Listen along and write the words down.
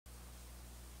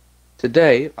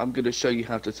Today, I'm going to show you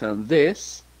how to turn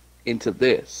this into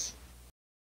this.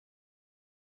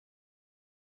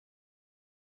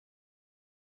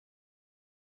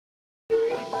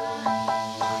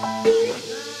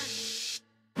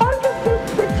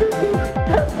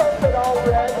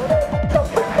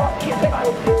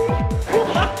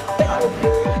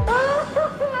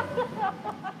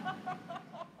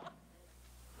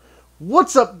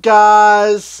 What's up,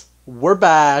 guys? We're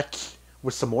back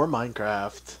with some more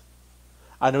Minecraft.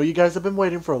 I know you guys have been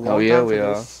waiting for a Oh long yeah, time for we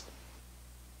are. this,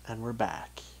 and we're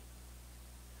back.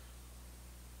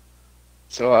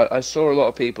 So I saw a lot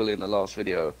of people in the last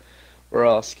video were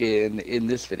asking, in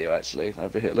this video actually,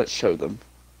 over here, let's show them.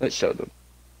 Let's show them.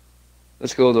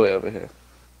 Let's go all the way over here.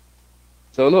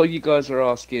 So a lot of you guys are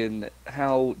asking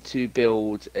how to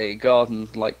build a garden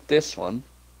like this one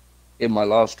in my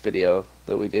last video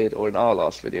that we did, or in our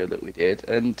last video that we did,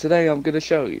 and today I'm going to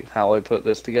show you how I put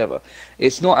this together.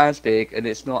 It's not as big and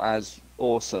it's not as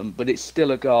awesome, but it's still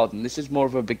a garden. This is more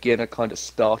of a beginner kind of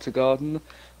starter garden,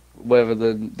 whether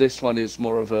this one is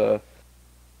more of a,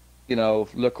 you know,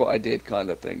 look what I did kind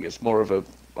of thing. It's more of a,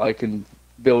 I can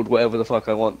build whatever the fuck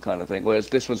I want kind of thing, whereas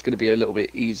this one's going to be a little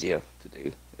bit easier to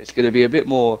do. It's going to be a bit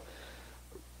more,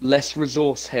 less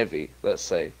resource heavy, let's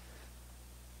say.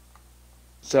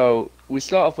 So we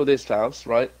start off with this house,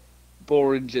 right?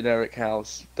 Boring, generic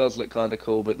house. Does look kind of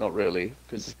cool, but not really,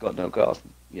 because it's got no garden.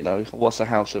 You know, what's a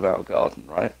house without a garden,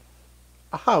 right?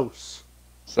 A house.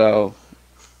 So,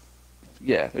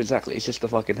 yeah, exactly. It's just a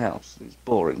fucking house. It's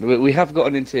boring. We have got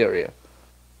an interior,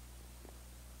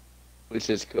 which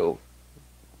is cool.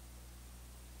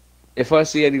 If I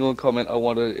see anyone comment, I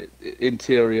want an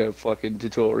interior fucking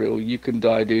tutorial, you can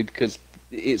die, dude, because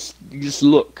it's, you just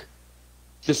look.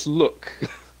 Just look.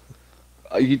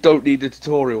 You don't need a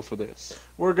tutorial for this.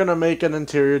 We're gonna make an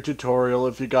interior tutorial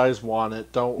if you guys want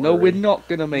it. Don't worry. No, we're not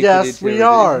gonna make Yes, an interior. we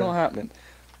are. It's not happening.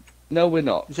 No, we're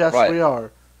not. Yes, right. we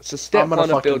are. So step I'm gonna one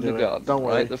of fucking building do a it. garden. Don't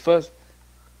worry. Right. The first.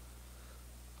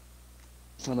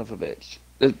 Son of a bitch.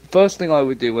 The first thing I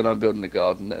would do when I'm building a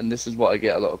garden, and this is what I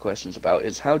get a lot of questions about,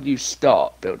 is how do you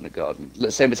start building a garden?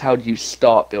 The same as how do you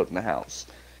start building a house.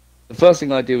 The first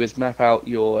thing I do is map out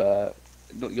your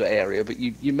not your area, but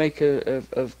you make a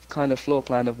kind of floor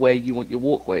plan of where you want your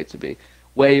walkway to be,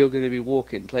 where you're going to be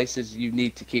walking, places you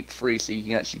need to keep free so you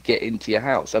can actually get into your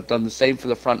house. I've done the same for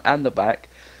the front and the back.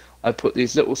 I put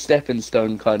these little stepping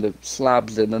stone kind of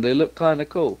slabs in, and they look kind of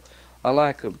cool. I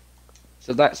like them.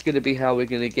 So that's going to be how we're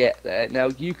going to get there.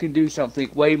 Now, you can do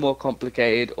something way more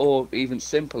complicated or even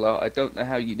simpler. I don't know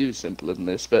how you do simpler than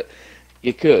this, but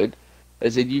you could.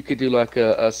 As in, you could do like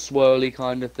a swirly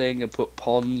kind of thing and put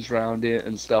ponds around it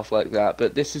and stuff like that.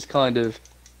 But this is kind of,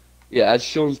 yeah, as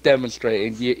Sean's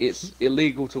demonstrating, it's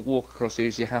illegal to walk across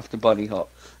these. You have to bunny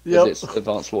hop. Yep. Because it's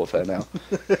Advanced Warfare now.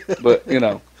 But, you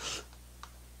know.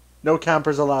 No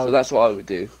campers allowed. So that's what I would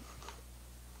do.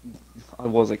 I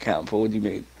was a camper, what do you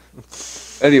mean?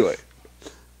 Anyway.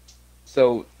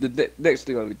 So the next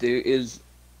thing I would do is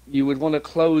you would want to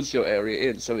close your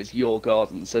area in so it's your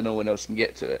garden so no one else can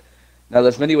get to it. Now,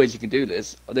 there's many ways you can do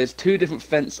this. There's two different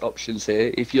fence options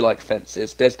here, if you like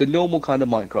fences. There's the normal kind of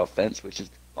Minecraft fence, which is,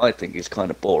 I think, is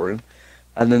kind of boring.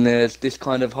 And then there's this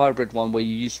kind of hybrid one where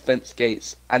you use fence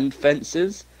gates and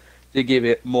fences to give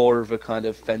it more of a kind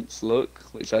of fence look,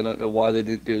 which I don't know why they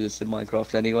didn't do this in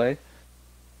Minecraft anyway.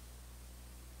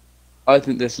 I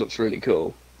think this looks really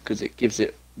cool, because it gives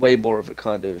it way more of a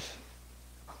kind of,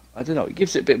 I don't know, it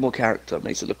gives it a bit more character,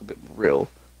 makes it look a bit more real.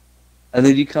 And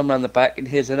then you come around the back, and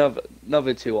here's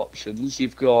another two options.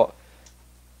 You've got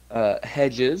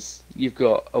hedges. You've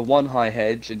got a 1 high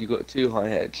hedge, and you've got a 2 high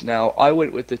hedge. Now, I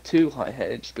went with the 2 high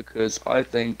hedge because I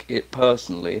think it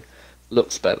personally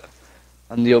looks better.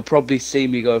 And you'll probably see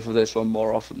me go for this one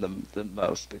more often than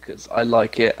most because I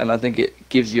like it, and I think it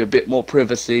gives you a bit more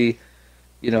privacy.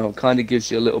 You know, kind of gives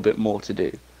you a little bit more to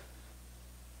do.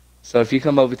 So if you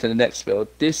come over to the next build,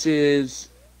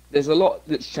 there's a lot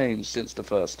that's changed since the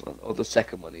first one, or the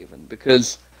second one even,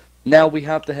 because now we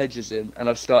have the hedges in, and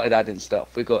I've started adding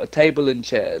stuff. We've got a table and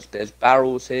chairs. There's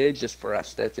barrels here, just for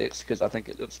aesthetics, because I think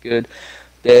it looks good.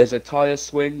 There's a tire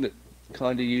swing that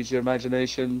kind of use your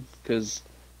imagination, because,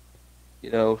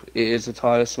 you know, it is a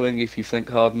tire swing if you think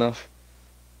hard enough.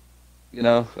 You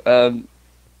know,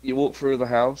 you walk through the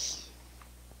house.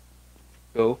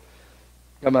 Cool.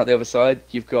 Come out the other side,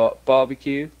 you've got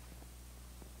barbecue.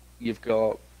 You've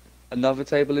got another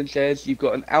table and chairs. You've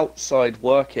got an outside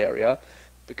work area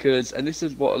because, and this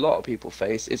is what a lot of people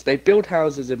face, is they build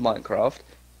houses in Minecraft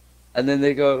and then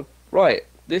they go, right,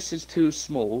 this is too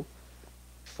small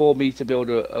for me to build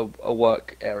a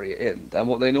work area in. And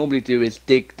what they normally do is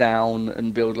dig down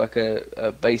and build like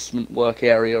a basement work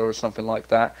area or something like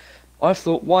that. I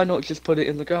thought, why not just put it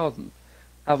in the garden?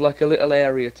 Have like a little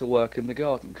area to work in the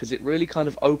garden because it really kind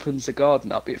of opens the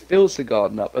garden up. It fills the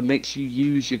garden up and makes you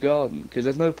use your garden because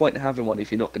there's no point in having one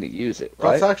if you're not going to use it,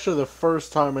 That's right? actually the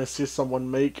first time I see someone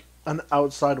make an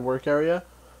outside work area,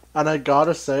 and I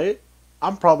gotta say,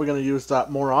 I'm probably gonna use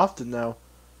that more often now,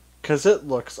 cause it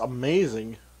looks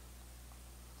amazing.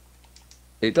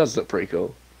 It does look pretty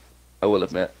cool. I will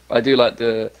admit. I do like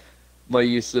the my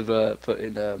use of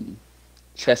putting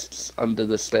chests under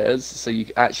the stairs, so you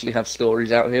actually have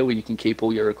storage out here where you can keep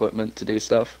all your equipment to do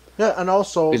stuff. Yeah, and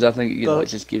also Because I think the it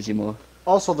just gives you more.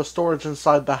 also the storage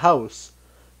inside the house.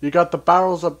 You got the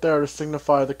barrels up there to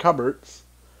signify the cupboards,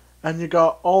 and you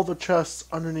got all the chests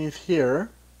underneath here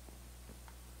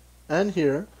and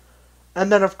here,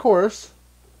 and then of course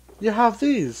you have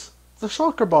these, the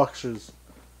shulker boxes.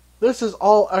 This is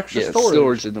all extra Yeah, storage.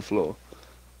 storage in the floor.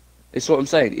 It's what I'm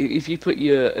saying. If you put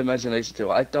your imagination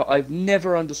to it, I've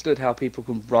never understood how people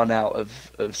can run out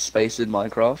of space in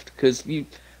Minecraft because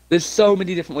there's so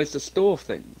many different ways to store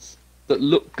things that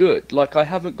look good. Like I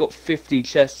haven't got 50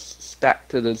 chests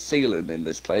stacked to the ceiling in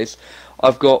this place.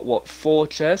 I've got what, 4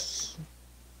 chests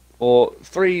or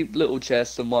 3 little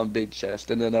chests and 1 big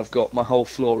chest, and then I've got my whole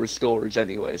floor is storage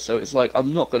anyway. So it's like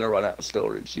I'm not going to run out of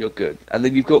storage. You're good. And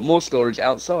then you've got more storage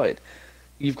outside.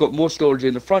 You've got more storage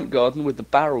in the front garden with the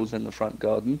barrels in the front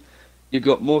garden. You've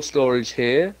got more storage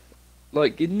here.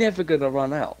 Like, you're never going to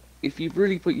run out if you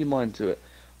really put your mind to it.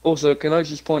 Also, can I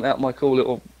just point out my cool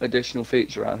little additional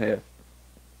feature out here?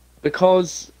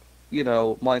 Because,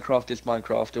 Minecraft is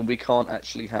Minecraft and we can't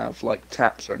actually have, like,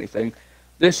 taps or anything.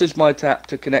 This is my tap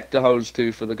to connect the hose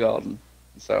to for the garden.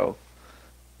 So,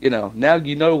 now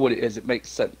you know what it is. It makes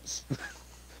sense.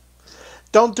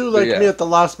 Don't do like yeah. me at the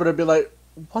last minute and be like,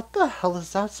 what the hell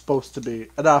is that supposed to be?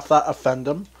 And if that offend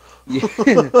them. Yeah,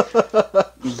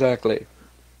 exactly.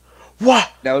 What?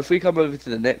 Now, if we come over to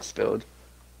the next build,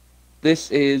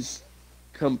 this is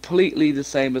completely the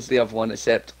same as the other one,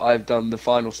 except I've done the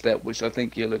final step, which I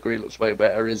think you'll agree looks way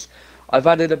better, is I've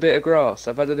added a bit of grass,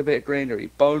 I've added a bit of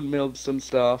greenery, bone milled some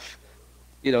stuff.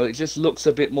 It just looks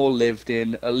a bit more lived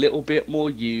in, a little bit more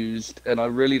used, and I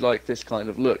really like this kind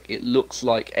of look. It looks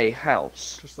like a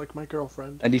house. Just like my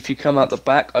girlfriend. And if you come out the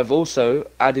back, I've also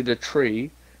added a tree,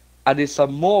 added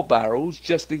some more barrels,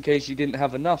 just in case you didn't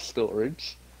have enough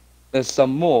storage. There's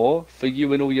some more for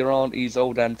you and all your auntie's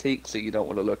old antiques that you don't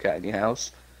want to look at in your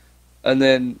house. And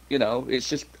then, it's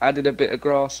just added a bit of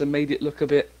grass and made it look a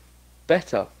bit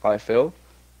better, I feel.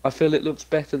 I feel it looks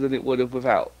better than it would have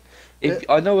without.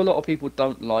 I know a lot of people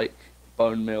don't like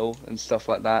bone meal and stuff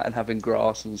like that and having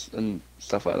grass and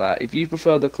stuff like that. If you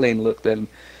prefer the clean look, then,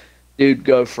 dude,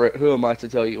 go for it. Who am I to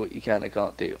tell you what you can and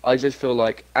can't do? I just feel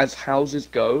like, as houses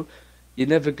go, you're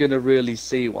never going to really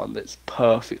see one that's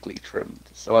perfectly trimmed.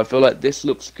 So I feel like this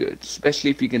looks good,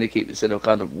 especially if you're going to keep this in a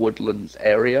kind of woodlands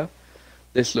area.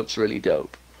 This looks really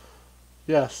dope.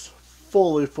 Yes,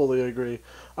 fully agree.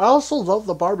 I also love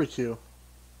the barbecue.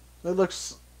 It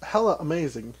looks hella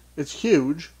amazing. It's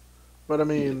huge, but I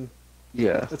mean,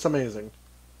 Yeah, it's amazing.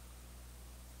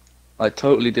 I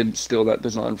totally didn't steal that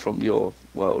design from your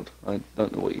world. I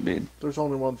don't know what you mean. There's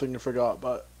only one thing you forgot,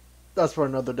 but that's for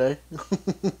another day.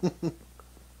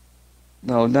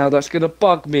 No, now that's gonna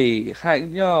bug me.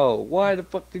 No, why the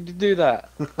fuck did you do that?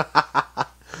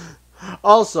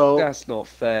 Also, That's not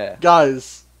fair.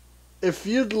 guys, if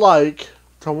you'd like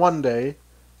to one day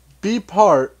be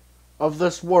part of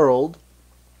this world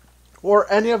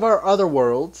or any of our other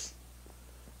worlds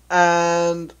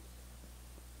and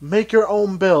make your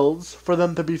own builds for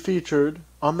them to be featured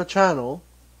on the channel,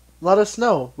 let us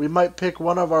know. We might pick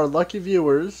one of our lucky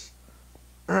viewers,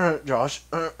 Josh,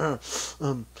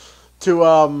 to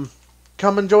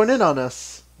come and join in on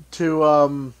us,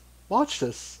 to watch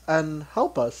this and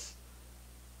help us.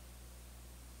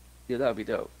 Yeah, that'd be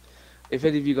dope. If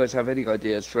any of you guys have any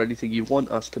ideas for anything you want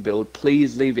us to build,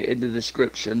 please leave it in the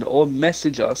description or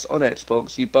message us on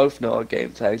Xbox. You both know our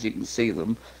game tags, you can see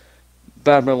them.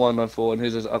 Badman194 and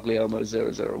his is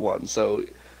UglyElmo001. So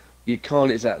you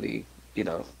can't exactly,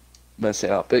 mess it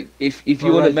up. But if you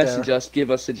We're want to right message there. us,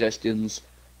 give us suggestions.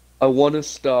 I want to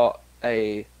start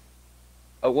a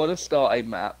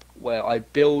map where I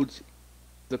build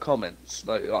the comments.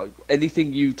 Like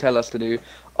anything you tell us to do,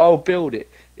 I'll build it.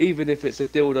 Even if it's a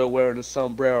dildo wearing a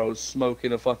sombrero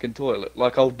smoking a fucking toilet.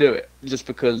 Like, I'll do it. Just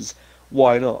because,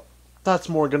 why not? That's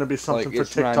more gonna be something Like, for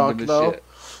it's TikTok, random as though. shit.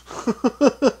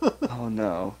 Oh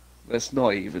no. That's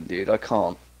not even, dude. I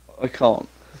can't.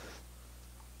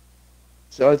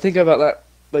 So I think about that.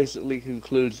 basically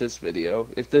concludes this video.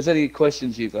 If there's any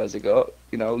questions you guys have got,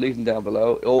 you know, leave them down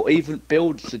below, or even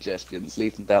build suggestions,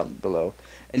 leave them down below.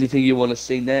 Anything you want to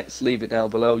see next, leave it down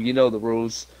below. You know the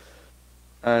rules.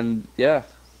 And yeah,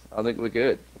 I think we're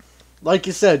good. Like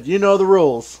you said, you know the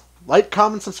rules. Like,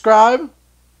 comment, subscribe.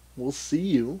 We'll see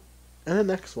you in the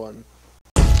next one.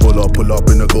 Pull up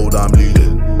in the gold, I'm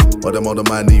leading. But them other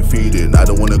man need feeding. I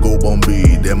don't wanna go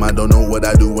Bombay. Them I don't know what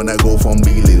I do when I go from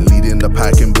Beeling. Leading the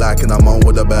pack in black and I'm on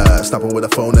with the bag. Snapping with a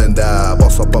phone and die.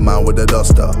 Boss up a man with a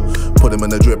duster. Put him in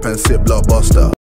the drip and sit blockbuster.